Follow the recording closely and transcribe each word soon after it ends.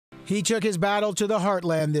He took his battle to the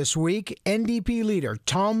heartland this week. NDP leader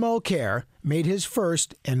Tom Mulcair made his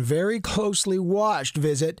first and very closely watched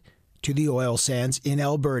visit to the oil sands in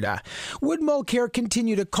Alberta. Would Mulcair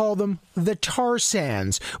continue to call them the tar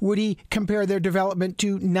sands? Would he compare their development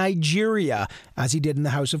to Nigeria, as he did in the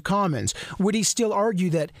House of Commons? Would he still argue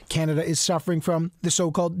that Canada is suffering from the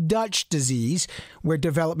so-called Dutch disease, where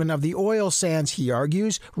development of the oil sands, he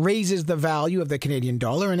argues, raises the value of the Canadian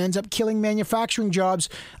dollar and ends up killing manufacturing jobs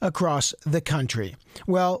across the country?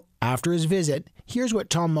 Well, after his visit, here's what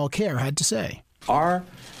Tom Mulcair had to say. Our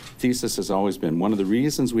thesis has always been one of the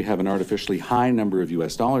reasons we have an artificially high number of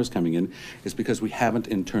US dollars coming in is because we haven't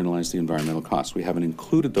internalized the environmental costs. We haven't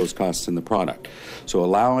included those costs in the product. So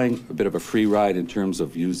allowing a bit of a free ride in terms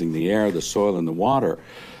of using the air, the soil, and the water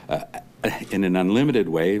in an unlimited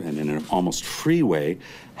way and in an almost free way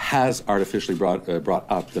has artificially brought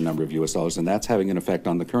up the number of US dollars, and that's having an effect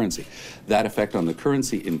on the currency. That effect on the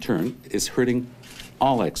currency, in turn, is hurting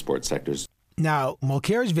all export sectors. Now,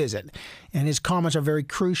 Mulcair's visit and his comments are very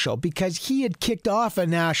crucial because he had kicked off a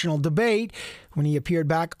national debate when he appeared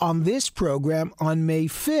back on this program on May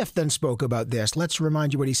 5th and spoke about this. Let's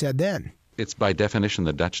remind you what he said then. It's by definition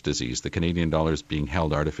the Dutch disease. The Canadian dollar is being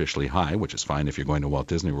held artificially high, which is fine if you're going to Walt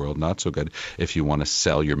Disney World, not so good if you want to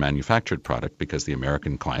sell your manufactured product because the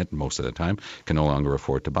American client, most of the time, can no longer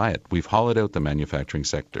afford to buy it. We've hollowed out the manufacturing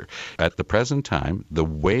sector. At the present time, the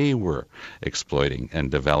way we're exploiting and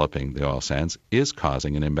developing the oil sands is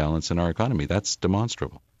causing an imbalance in our economy. That's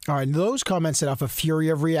demonstrable. All right, those comments set off a fury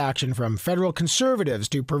of reaction from federal conservatives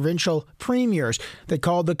to provincial premiers that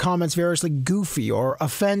called the comments variously goofy or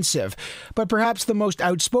offensive. But perhaps the most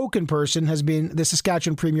outspoken person has been the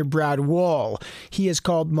Saskatchewan Premier Brad Wall. He has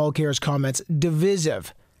called Mulcair's comments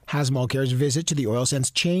divisive. Has Mulcair's visit to the oil sands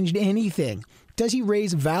changed anything? Does he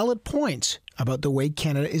raise valid points about the way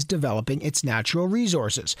Canada is developing its natural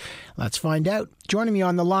resources? Let's find out. Joining me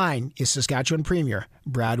on the line is Saskatchewan Premier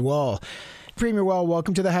Brad Wall. Premier Wall,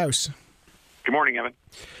 welcome to the House. Good morning, Evan.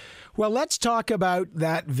 Well, let's talk about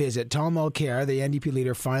that visit. Tom Mulcair, the NDP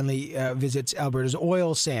leader, finally visits Alberta's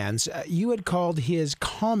oil sands. You had called his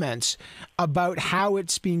comments about how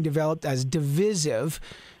it's being developed as divisive.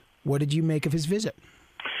 What did you make of his visit?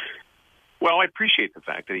 Well, I appreciate the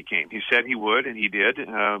fact that he came. He said he would, and he did.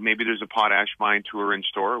 Maybe there's a potash mine tour in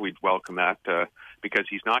store. We'd welcome that because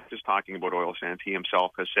he's not just talking about oil sands. He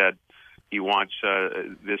himself has said he wants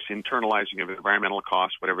this internalizing of environmental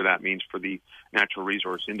costs, whatever that means for the natural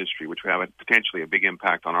resource industry, which would have potentially a big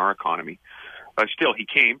impact on our economy. Still, he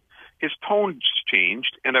came. His tone's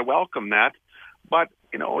changed, and I welcome that. But,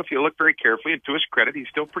 you know, if you look very carefully, and to his credit, he's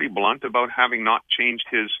still pretty blunt about having not changed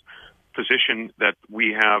his position that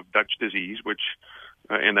we have Dutch disease, which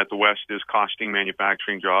and that the West is costing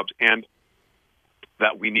manufacturing jobs, and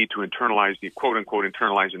that we need to internalize the quote-unquote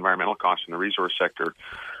internalized environmental costs in the resource sector.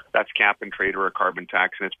 That's cap and trade or a carbon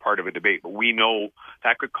tax, and it's part of a debate. But we know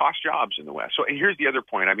that could cost jobs in the West. So, and here's the other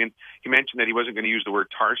point. I mean, he mentioned that he wasn't going to use the word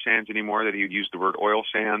tar sands anymore, that he would use the word oil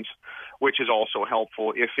sands, which is also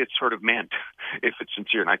helpful if it's sort of meant, if it's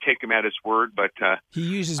sincere. And I take him at his word, but he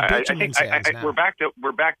uses bitumen sands now. We're back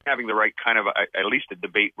to having the right kind of at least a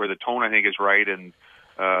debate where the tone I think is right, and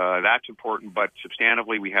that's important, but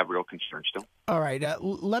substantively, we have real concerns still. All right.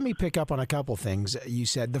 Let me pick up on a couple things you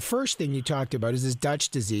said. The first thing you talked about is this Dutch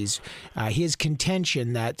disease, his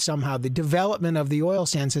contention that somehow the development of the oil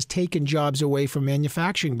sands has taken jobs away from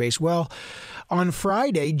manufacturing base. Well, on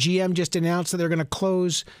Friday, GM just announced that they're going to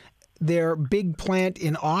close their big plant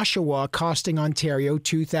in Oshawa, costing Ontario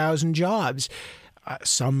 2,000 jobs.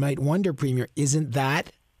 Some might wonder, Premier, isn't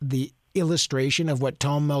that the illustration of what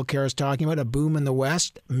Tom Mulcair is talking about, a boom in the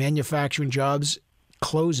West, manufacturing jobs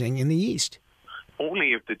closing in the East?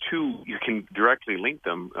 Only if the two, you can directly link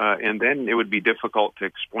them, and then it would be difficult to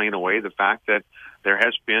explain away the fact that there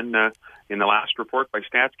has been, in the last report by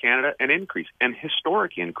Stats Canada, an increase, an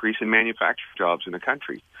historic increase in manufacturing jobs in the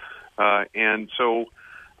country. And so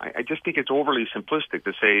I just think it's overly simplistic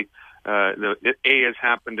to say that A has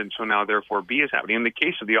happened and so now therefore B is happening. In the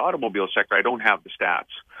case of the automobile sector, I don't have the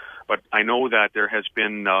stats, but I know that there has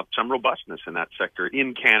been some robustness in that sector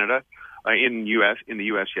in Canada, in the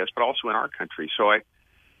U.S., yes, but also in our country. So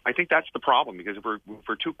I think that's the problem, because if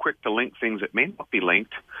we're too quick to link things that may not be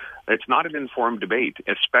linked, it's not an informed debate,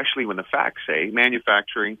 especially when the facts say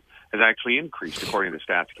manufacturing has actually increased, according to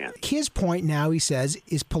Stats Canada. His point now, he says,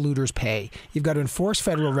 is polluters pay. You've got to enforce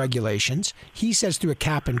federal regulations. He says through a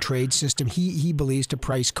cap and trade system, he believes to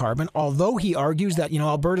price carbon, although he argues that,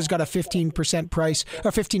 Alberta's got a 15% price,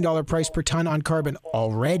 or $15 price per ton on carbon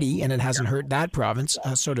already, and it hasn't hurt that province.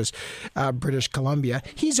 So does British Columbia.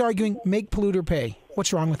 He's arguing make polluter pay.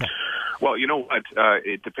 What's wrong with that? Well, you know what?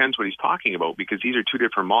 It depends what he's talking about, because these are two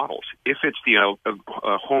different models. If it's the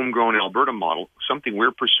homegrown Alberta model, something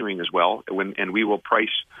we're pursuing as well, and we will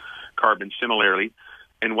price carbon similarly.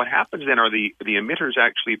 And what happens then are the emitters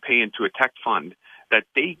actually pay into a tech fund that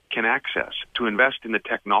they can access to invest in the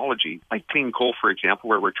technology, like clean coal, for example,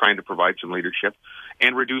 where we're trying to provide some leadership,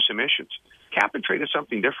 and reduce emissions. Cap and trade is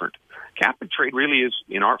something different. Cap and trade really is,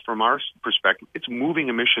 from our perspective, it's moving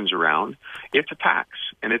emissions around. It's a tax,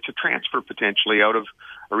 and it's a transfer potentially out of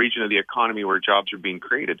a region of the economy where jobs are being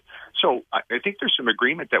created. So I think there's some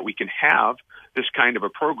agreement that we can have this kind of a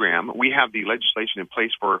program. We have the legislation in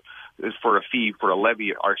place for a fee, for a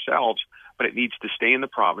levy ourselves, but it needs to stay in the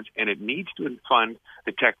province, and it needs to fund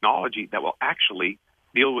the technology that will actually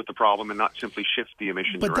deal with the problem and not simply shift the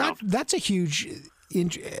emissions around. But that's a huge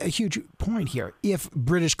point here. If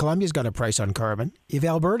British Columbia's got a price on carbon, if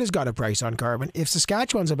Alberta's got a price on carbon, if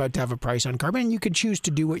Saskatchewan's about to have a price on carbon, and you can choose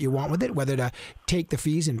to do what you want with it, whether to take the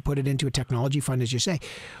fees and put it into a technology fund, as you say,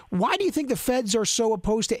 why do you think the feds are so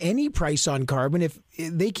opposed to any price on carbon if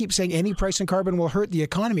they keep saying any price on carbon will hurt the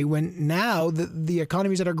economy, when now the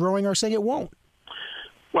economies that are growing are saying it won't?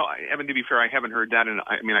 Well, Evan, to be fair, I haven't heard that, and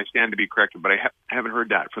I stand to be corrected, but I haven't heard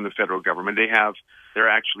that from the federal government. They're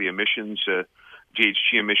actually emissions,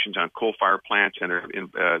 GHG emissions on coal-fired plants, and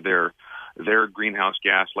their greenhouse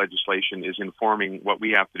gas legislation is informing what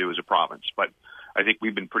we have to do as a province. But I think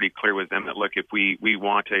we've been pretty clear with them that, look, if we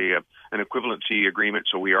want an equivalency agreement,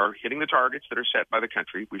 so we are hitting the targets that are set by the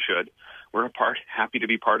country, we're happy to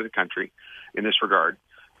be part of the country in this regard.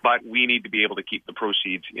 But we need to be able to keep the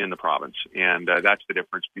proceeds in the province, and that's the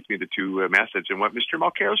difference between the two methods. And what Mr.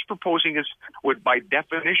 Mulcair is proposing would, by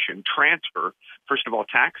definition, transfer, first of all,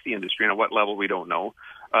 tax the industry, and at what level we don't know.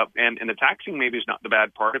 And the taxing maybe is not the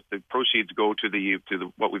bad part if the proceeds go to the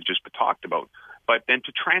what we've just talked about, but then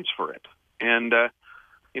to transfer it. And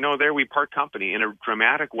there we part company in a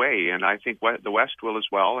dramatic way, and I think the West will as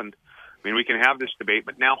well. And I mean, we can have this debate,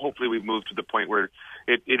 but now hopefully we've moved to the point where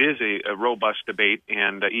it is a robust debate,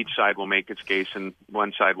 and each side will make its case, and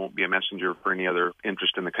one side won't be a messenger for any other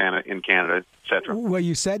interest in Canada, et cetera. Well,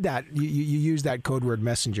 you said that. You used that code word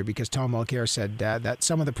messenger because Tom Mulcair said that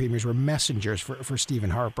some of the premiers were messengers for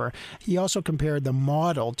Stephen Harper. He also compared the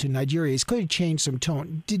model to Nigeria. He's clearly changed some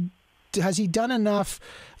tone. Has he done enough?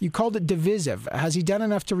 You called it divisive. Has he done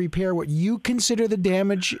enough to repair what you consider the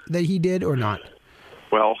damage that he did, or not?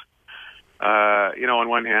 Well, on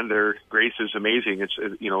one hand, their grace is amazing. It's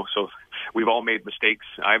so we've all made mistakes.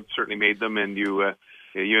 I've certainly made them, and you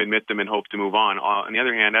admit them and hope to move on. On the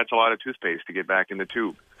other hand, that's a lot of toothpaste to get back in the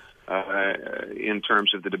tube in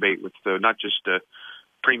terms of the debate with not just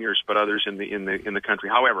premiers but others in the country.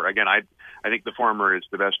 However, again, I think the former is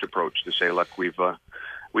the best approach, to say, look, we've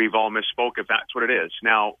all misspoke, if that's what it is.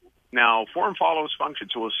 Now form follows function,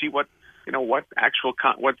 so we'll see what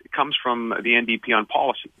comes from the NDP on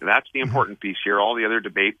policy. That's the important piece here. All the other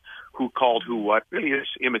debate, who called who what, really is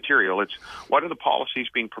immaterial. It's what are the policies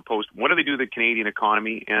being proposed? What do they do to the Canadian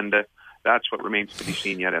economy? And that's what remains to be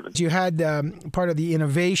seen yet, Evan. You had part of the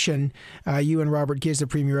innovation, you and Robert Giz, the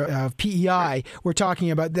Premier of PEI, were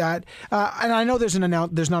talking about that. And I know there's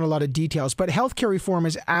not a lot of details, but healthcare reform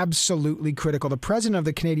is absolutely critical. The president of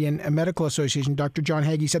the Canadian Medical Association, Dr. John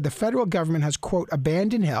Hagee, said the federal government has, quote,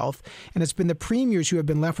 abandoned health, and it's been the premiers who have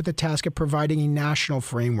been left with the task of providing a national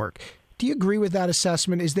framework. Do you agree with that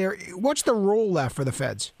assessment? What's the role left for the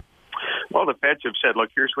feds? Well, the feds have said, look,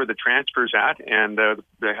 here's where the transfer's at, and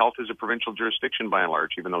the health is a provincial jurisdiction by and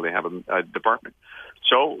large, even though they have a department.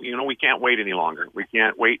 So, we can't wait any longer. We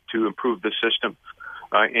can't wait to improve the system.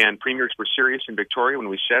 And premiers were serious in Victoria when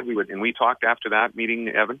we said we would, and we talked after that meeting,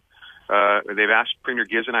 Evan. They've asked Premier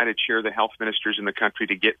Giz and I to chair the health ministers in the country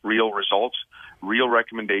to get real results, real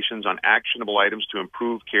recommendations on actionable items to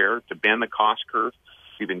improve care, to bend the cost curve.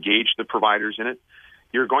 We've engaged the providers in it.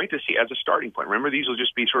 You're going to see, as a starting point, remember, these will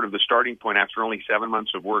just be sort of the starting point after only 7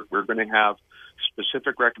 months of work. We're going to have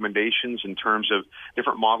specific recommendations in terms of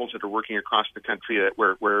different models that are working across the country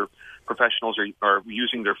where professionals are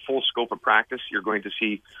using their full scope of practice. You're going to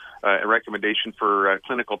see a recommendation for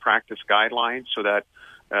clinical practice guidelines so that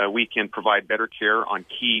we can provide better care on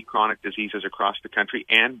key chronic diseases across the country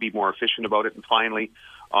and be more efficient about it. And finally,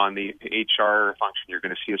 on the HR function, you're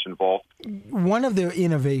going to see us involved. One of the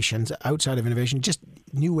innovations, outside of innovation, just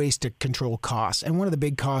new ways to control costs. And one of the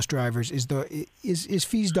big cost drivers is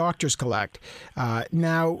fees doctors collect.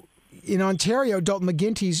 Now, in Ontario, Dalton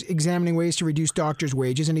McGuinty's examining ways to reduce doctors'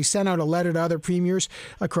 wages, and he sent out a letter to other premiers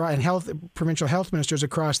and provincial health ministers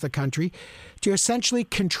across the country to essentially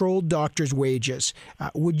control doctors' wages.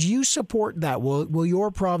 Would you support that? Will your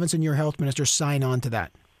province and your health minister sign on to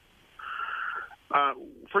that?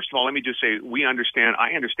 First of all, let me just say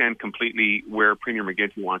I understand completely where Premier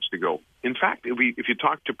McGuinty wants to go. In fact, if you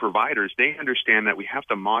talk to providers, they understand that we have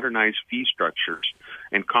to modernize fee structures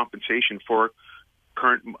and compensation for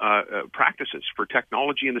current practices, for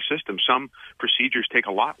technology in the system. Some procedures take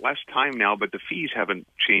a lot less time now, but the fees haven't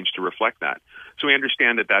changed to reflect that. So we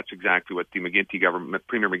understand that that's exactly what the McGuinty government,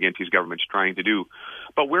 Premier McGuinty's government's trying to do.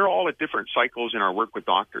 But we're all at different cycles in our work with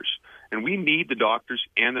doctors, and we need the doctors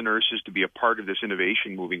and the nurses to be a part of this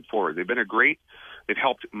innovation moving forward. They've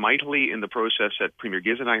helped mightily in the process that Premier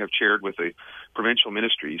Giz and I have chaired with the provincial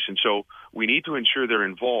ministries, and so we need to ensure they're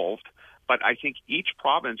involved. But I think each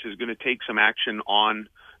province is going to take some action on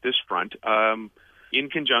this front in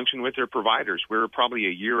conjunction with their providers. We're probably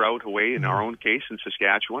a year out away in our own case in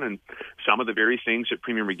Saskatchewan, and some of the very things that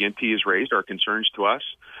Premier McGuinty has raised are concerns to us.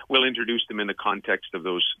 We'll introduce them in the context of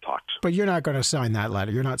those talks. But you're not going to sign that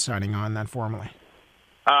letter. You're not signing on that formally.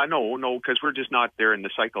 No, because we're just not there in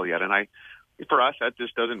the cycle yet. And for us, that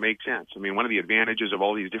just doesn't make sense. I mean, one of the advantages of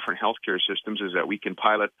all these different healthcare systems is that we can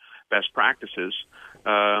pilot best practices.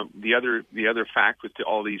 The other fact with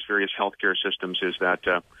all these various healthcare systems is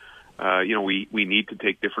that we need to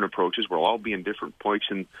take different approaches. We'll all be in different points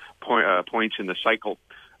in the cycle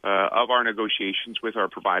of our negotiations with our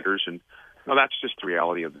providers, and that's just the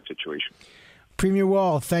reality of the situation. Premier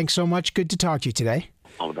Wall, thanks so much. Good to talk to you today.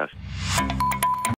 All the best.